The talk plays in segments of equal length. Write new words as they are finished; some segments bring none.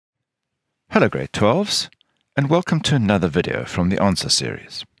Hello grade 12s, and welcome to another video from the answer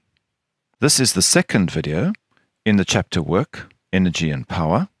series. This is the second video in the chapter Work, Energy and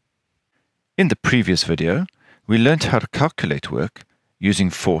Power. In the previous video, we learned how to calculate work using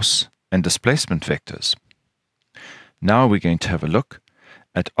force and displacement vectors. Now we're going to have a look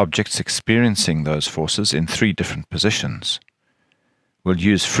at objects experiencing those forces in three different positions. We'll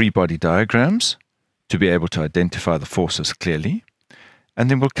use free body diagrams to be able to identify the forces clearly, and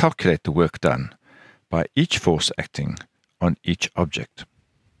then we'll calculate the work done by each force acting on each object.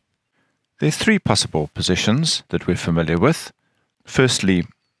 There are three possible positions that we're familiar with. Firstly,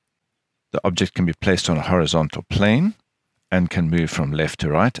 the object can be placed on a horizontal plane and can move from left to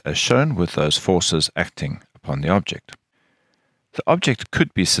right as shown with those forces acting upon the object. The object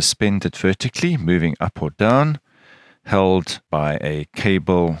could be suspended vertically, moving up or down, held by a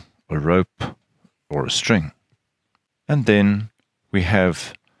cable, a rope, or a string. And then we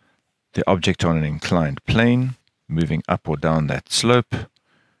have the object on an inclined plane, moving up or down that slope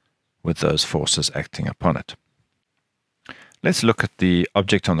with those forces acting upon it. Let's look at the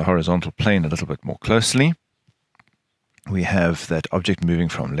object on the horizontal plane a little bit more closely. We have that object moving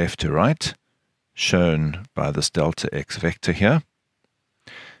from left to right, shown by this delta x vector here.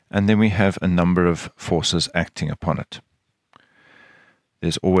 And then we have a number of forces acting upon it.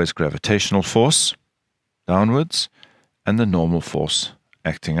 There's always gravitational force downwards, and the normal force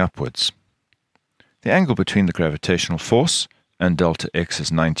acting upwards. The angle between the gravitational force and delta x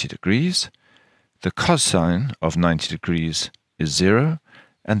is 90 degrees. The cosine of 90 degrees is 0,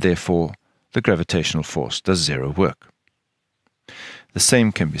 and therefore the gravitational force does 0 work. The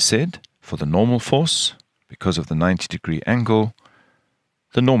same can be said for the normal force. Because of the 90-degree angle,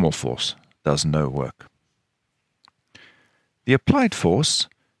 the normal force does no work. The applied force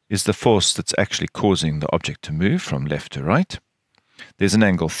is the force that's actually causing the object to move from left to right. There's an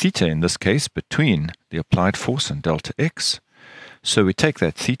angle theta in this case between the applied force and delta x. So we take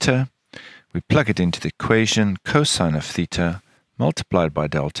that theta, we plug it into the equation. Cosine of theta multiplied by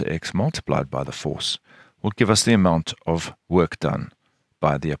delta x multiplied by the force will give us the amount of work done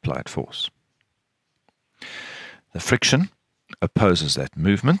by the applied force. The friction opposes that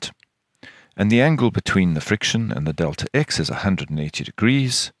movement, and the angle between the friction and the delta x is 180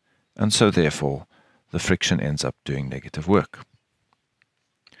 degrees. And so therefore the friction ends up doing negative work.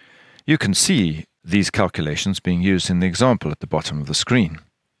 You can see these calculations being used in the example at the bottom of the screen.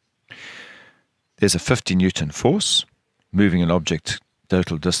 There's a 50 Newton force moving an object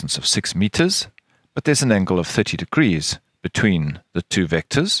total distance of 6 meters, but there's an angle of 30 degrees between the two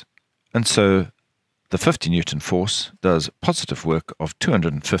vectors, and so the 50 Newton force does positive work of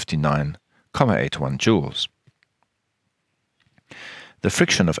 259,81 joules. The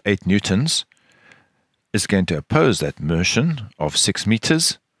friction of 8 newtons is going to oppose that motion of 6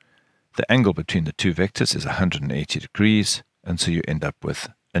 meters. The angle between the two vectors is 180 degrees, and so you end up with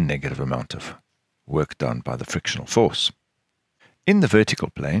a negative amount of work done by the frictional force. In the vertical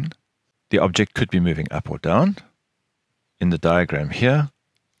plane, the object could be moving up or down. In the diagram here,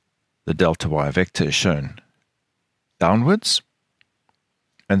 the delta y vector is shown downwards,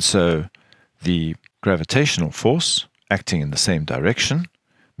 and so the gravitational force acting in the same direction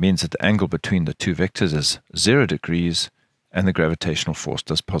means that the angle between the two vectors is 0 degrees, and the gravitational force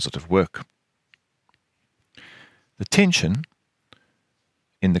does positive work. The tension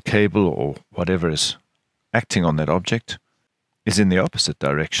in the cable or whatever is acting on that object is in the opposite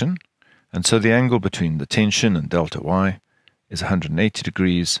direction, and so the angle between the tension and delta y is 180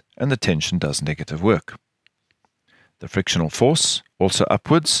 degrees, and the tension does negative work. The frictional force, also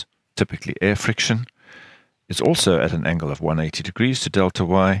upwards, typically air friction, is also at an angle of 180 degrees to delta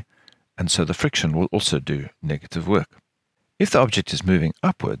y, and so the friction will also do negative work. If the object is moving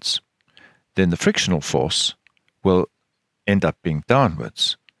upwards, then the frictional force will end up being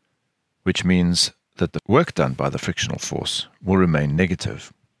downwards, which means that the work done by the frictional force will remain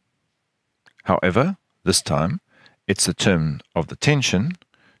negative. However, this time, it's the turn of the tension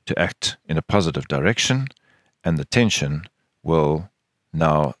to act in a positive direction, and the tension will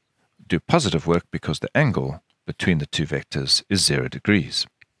now do positive work because the angle between the two vectors is 0 degrees.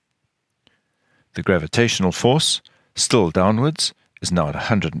 The gravitational force, still downwards, is now at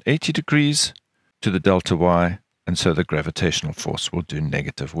 180 degrees to the delta y, and so the gravitational force will do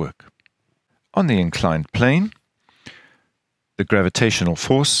negative work. On the inclined plane, the gravitational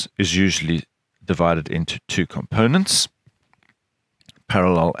force is usually divided into two components,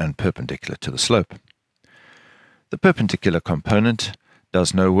 parallel and perpendicular to the slope. The perpendicular component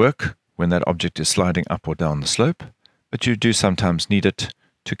does no work when that object is sliding up or down the slope, but you do sometimes need it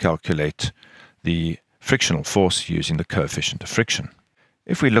to calculate the frictional force using the coefficient of friction.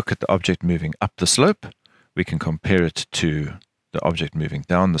 If we look at the object moving up the slope, we can compare it to the object moving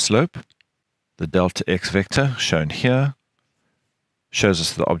down the slope. The delta x vector shown here shows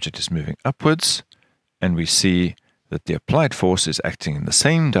us that the object is moving upwards, and we see that the applied force is acting in the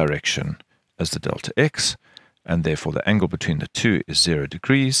same direction as the delta x, and therefore the angle between the two is 0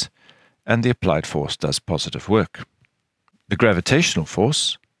 degrees, and the applied force does positive work. The gravitational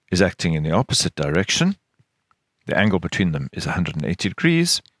force is acting in the opposite direction. The angle between them is 180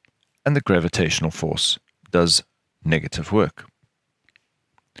 degrees, and the gravitational force does negative work.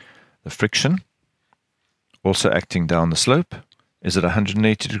 The friction, also acting down the slope, is at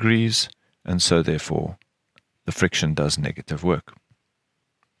 180 degrees, and so therefore the friction does negative work.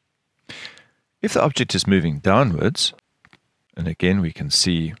 If the object is moving downwards, and again we can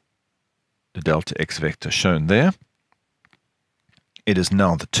see the delta x vector shown there, it is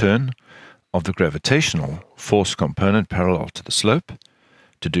now the turn of the gravitational force component parallel to the slope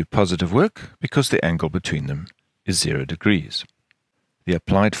to do positive work because the angle between them is 0 degrees. The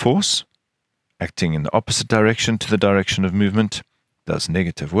applied force, acting in the opposite direction to the direction of movement, does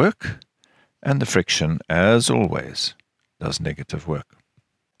negative work, and the friction, as always, does negative work.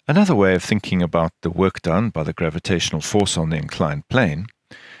 Another way of thinking about the work done by the gravitational force on the inclined plane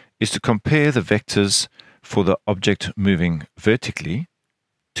is to compare the vectors for the object moving vertically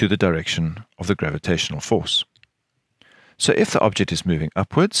to the direction of the gravitational force. So if the object is moving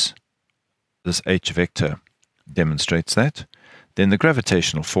upwards, this h vector demonstrates that, then the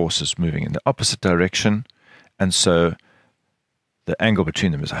gravitational force is moving in the opposite direction, and so the angle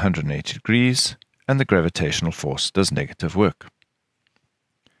between them is 180 degrees, and the gravitational force does negative work.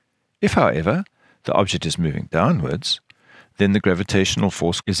 If, however, the object is moving downwards, then the gravitational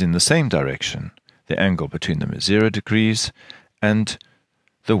force is in the same direction. The angle between them is 0 degrees, and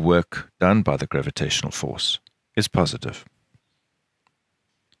the work done by the gravitational force is positive.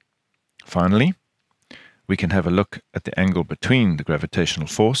 Finally, we can have a look at the angle between the gravitational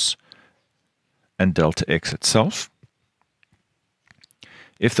force and delta x itself.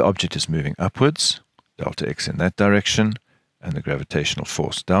 If the object is moving upwards, delta x in that direction, and the gravitational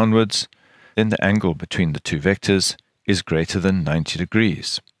force downwards, then the angle between the two vectors is greater than 90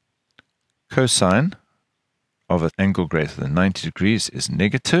 degrees. Cosine of an angle greater than 90 degrees is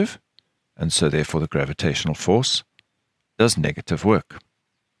negative, and so therefore the gravitational force does negative work.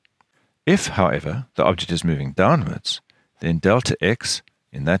 If, however, the object is moving downwards, then delta x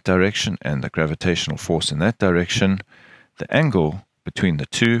in that direction and the gravitational force in that direction, the angle between the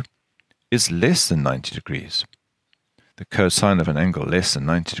two is less than 90 degrees. The cosine of an angle less than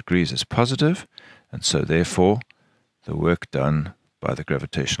 90 degrees is positive, and so therefore the work done by the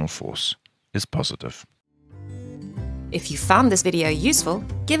gravitational force is positive. If you found this video useful,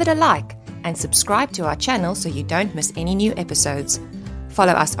 give it a like and subscribe to our channel so you don't miss any new episodes.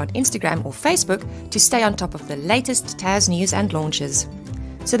 Follow us on Instagram or Facebook to stay on top of the latest TAS news and launches.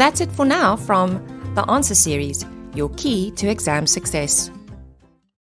 So that's it for now from the Answer Series, your key to exam success.